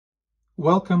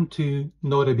Welcome to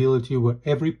Notability, where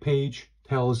every page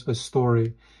tells a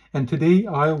story. And today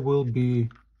I will be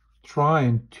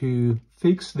trying to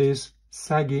fix this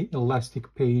saggy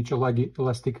elastic page,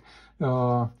 elastic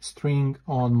string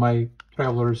on my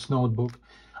traveler's notebook.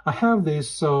 I have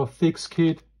this fix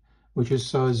kit, which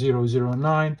is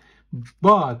 009,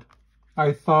 but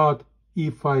I thought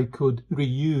if I could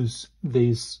reuse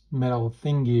this metal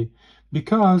thingy,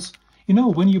 because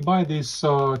when you buy this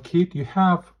kit, you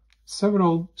have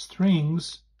several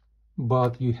strings,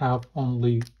 but you have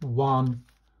only one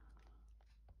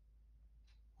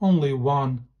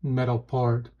metal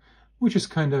part, which is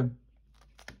kind of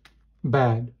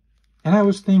bad. And I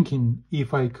was thinking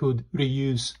if I could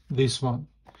reuse this one.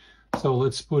 So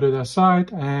let's put it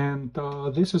aside, and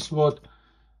this is what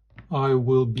I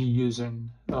will be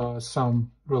using,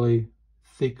 some really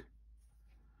thick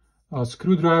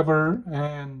screwdriver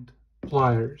and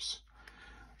pliers.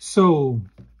 So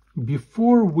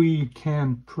before we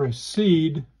can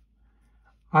proceed,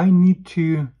 I need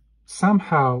to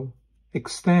somehow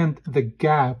extend the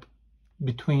gap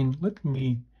between,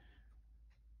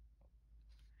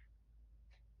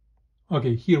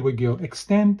 okay, here we go.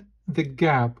 Extend the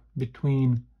gap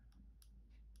between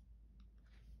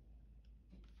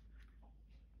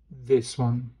this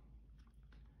one.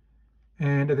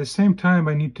 And at the same time,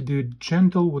 I need to do it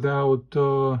gentle without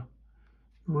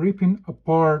ripping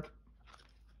apart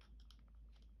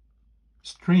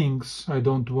strings. I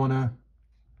don't want to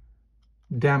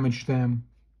damage them.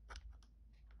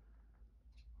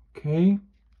 Okay,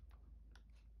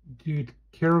 do it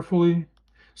carefully.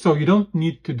 So you don't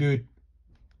need to do it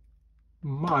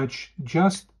much,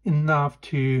 just enough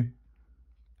to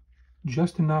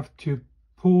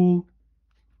pull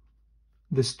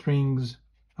the strings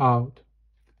out.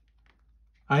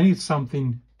 I need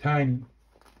something tiny.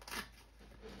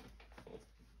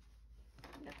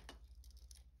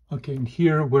 Okay, and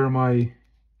here where my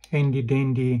handy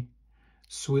dandy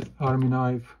Swiss Army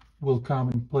knife will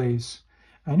come in place,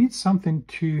 I need something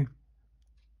to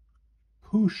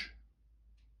push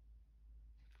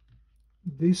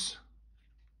this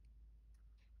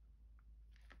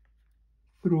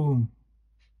through.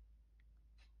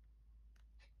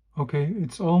 Okay,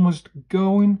 it's almost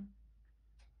going.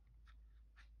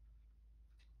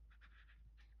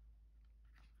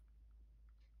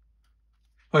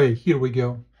 Okay, here we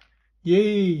go.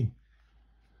 Yay!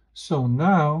 So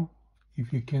now,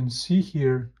 if you can see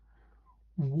here,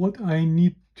 what I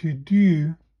need to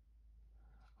do,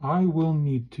 I will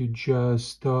need to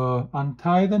just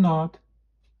untie the knot,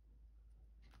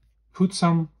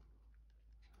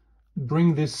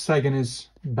 bring this sagginess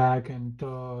back and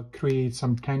create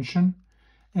some tension,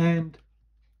 and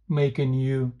make a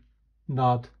new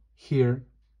knot here.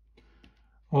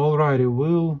 Alrighty,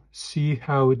 we'll see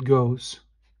how it goes.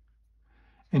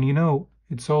 And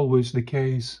it's always the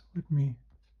case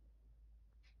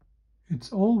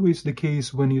it's always the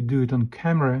case when you do it on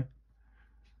camera.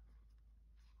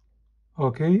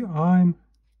 Okay,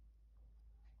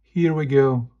 here we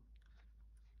go.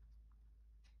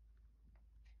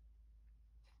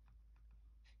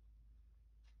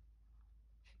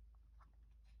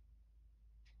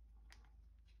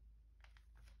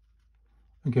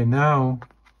 Okay, now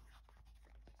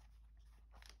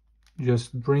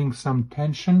just bring some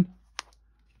tension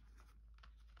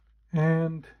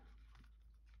and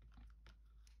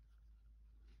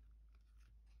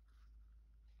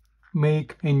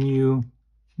make a new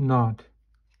knot.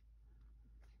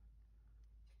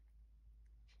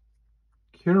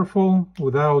 Careful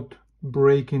without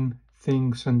breaking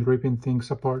things and ripping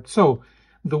things apart. So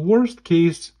the worst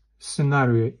case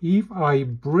scenario, if I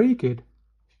break it,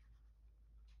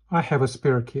 I have a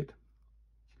spare kit.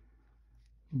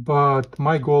 But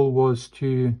my goal was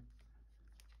to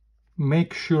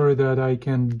make sure that I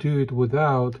can do it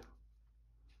without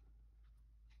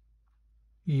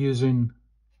using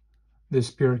the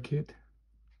spare kit.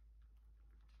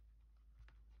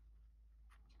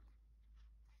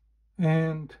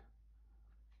 And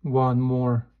one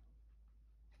more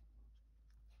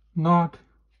knot.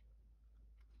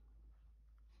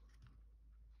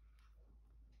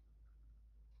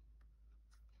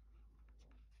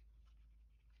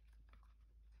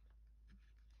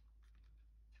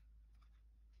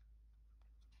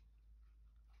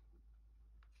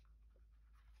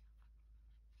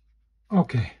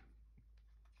 Okay.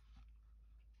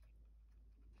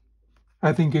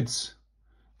 I think it's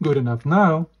good enough.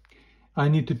 Now I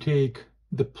need to take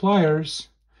the pliers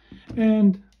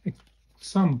and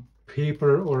some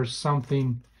paper or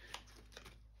something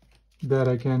that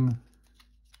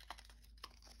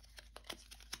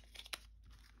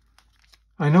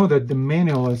I know that the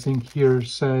manual, I think, here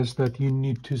says that you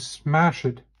need to smash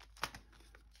it,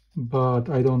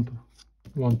 but I don't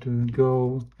want to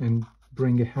go and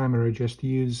bring a hammer. I just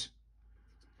use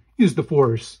the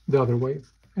force the other way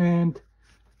and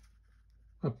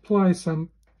apply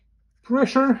some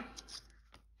pressure.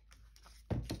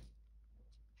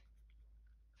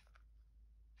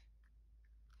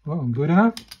 Well, good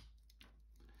enough.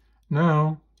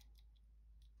 Now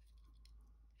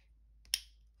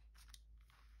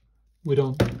we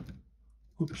don't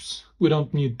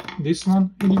need this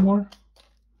one anymore.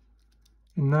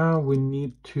 And now we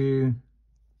need to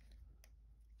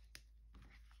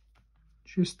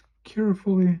just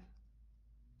carefully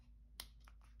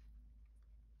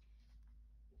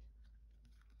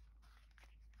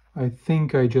I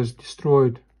think I just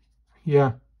destroyed,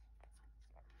 yeah.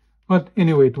 But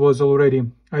anyway, it was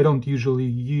already, I don't usually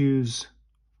use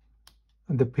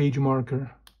the page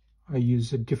marker. I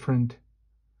use a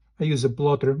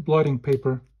blotting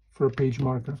paper for a page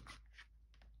marker.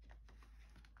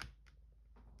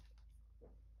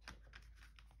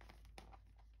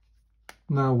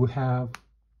 Now we have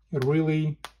a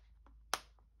really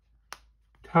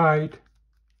tight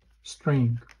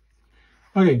string.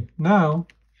 Okay, now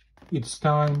it's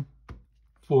time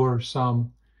for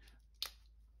some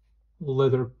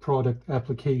leather product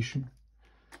application.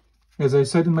 As I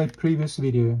said in my previous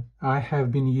video, I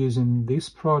have been using this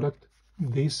product,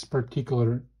 this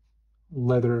particular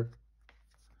leather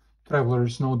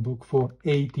traveler's notebook, for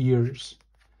 8 years,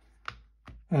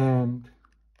 and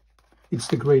it's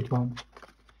the great one.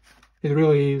 It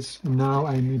really is. Now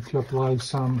I need to apply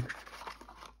some.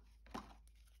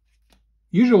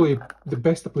 Usually the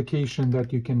best application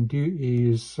that you can do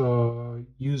is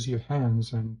use your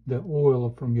hands, and the oil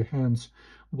from your hands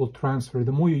will transfer.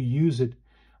 The more you use it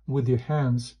with your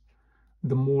hands,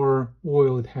 the more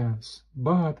oil it has.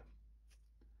 But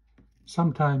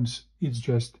sometimes it's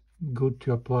just good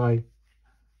to apply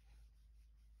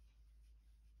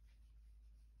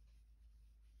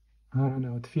I don't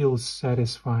know, it feels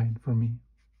satisfying for me.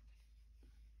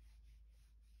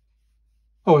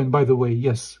 Oh, and by the way,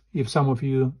 yes, if some of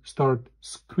you start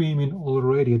screaming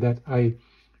already that I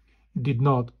did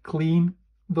not clean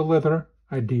the leather,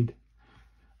 I did.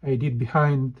 I did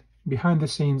behind the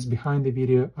scenes, behind the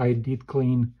video, I did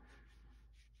clean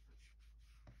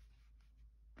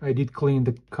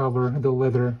the cover, the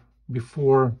leather,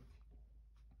 before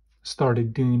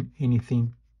started doing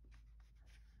anything.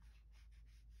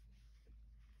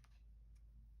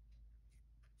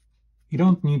 You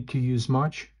don't need to use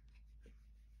much.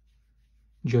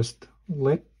 Just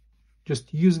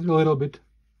use it a little bit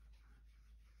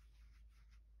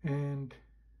and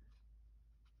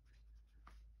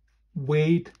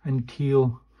wait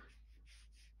until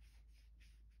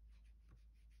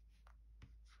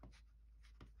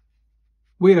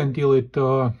it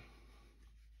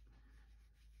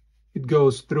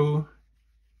goes through.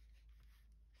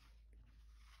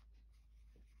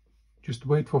 Just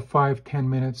wait for 5-10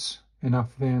 minutes,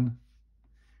 enough. Then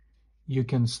you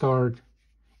can start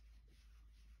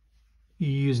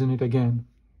using it again.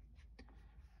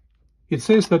 It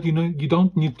says that you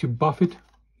don't need to buff it.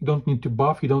 You don't need to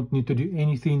buff, you don't need to do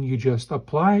anything. You just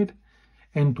apply it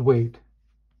and wait.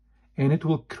 And it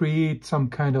will create some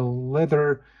kind of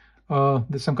leather,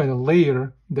 some kind of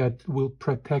layer that will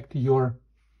protect your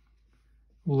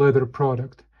leather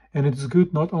product. And it's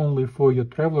good not only for your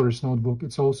traveler's notebook,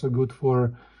 it's also good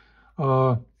for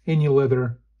any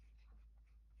leather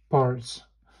parts.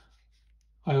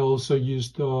 I also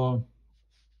used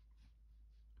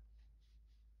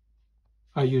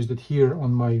I used it here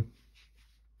on my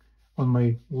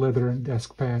leather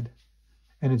desk pad,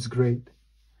 and it's great.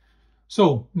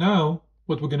 So now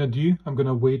what we're gonna do, I'm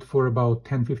gonna wait for about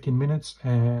 10-15 minutes,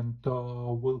 and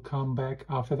we'll come back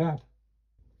after that.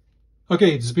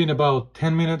 Okay, it's been about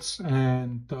 10 minutes,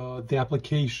 and the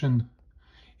application,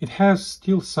 it has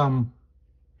still some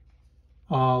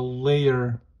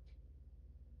layer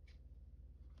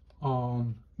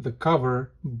on the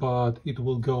cover, but it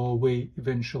will go away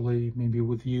eventually, maybe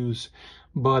with use.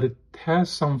 But it has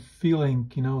some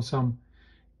feeling, you know, some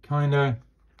kind of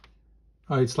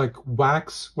it's like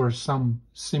wax or some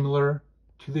similar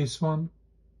to this one.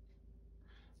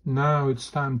 Now it's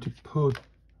time to put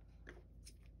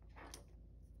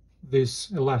this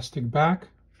elastic back,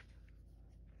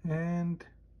 and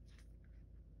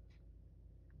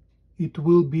it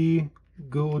will be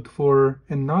good for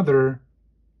another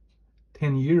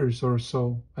 10 years or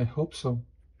so. I hope so.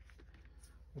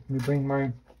 Let me bring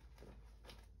my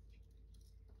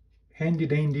handy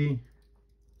dandy,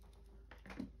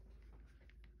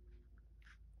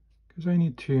 because I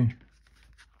need to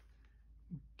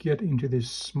get into this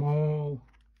small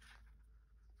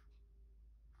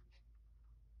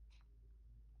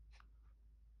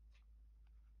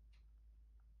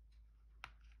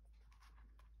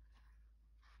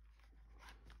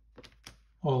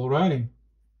alrighty.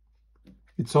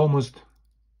 It's almost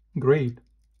great.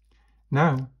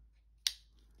 Now,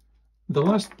 the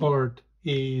last part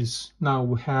is, now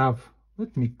we have,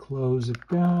 let me close it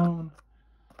down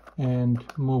and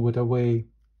move it away,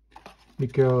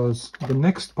 because the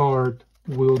next part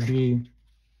will be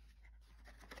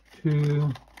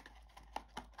to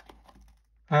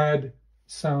add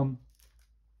some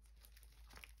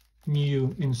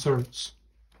new inserts,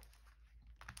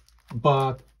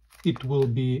 but it will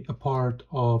be a part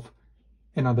of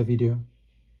another video.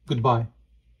 Goodbye.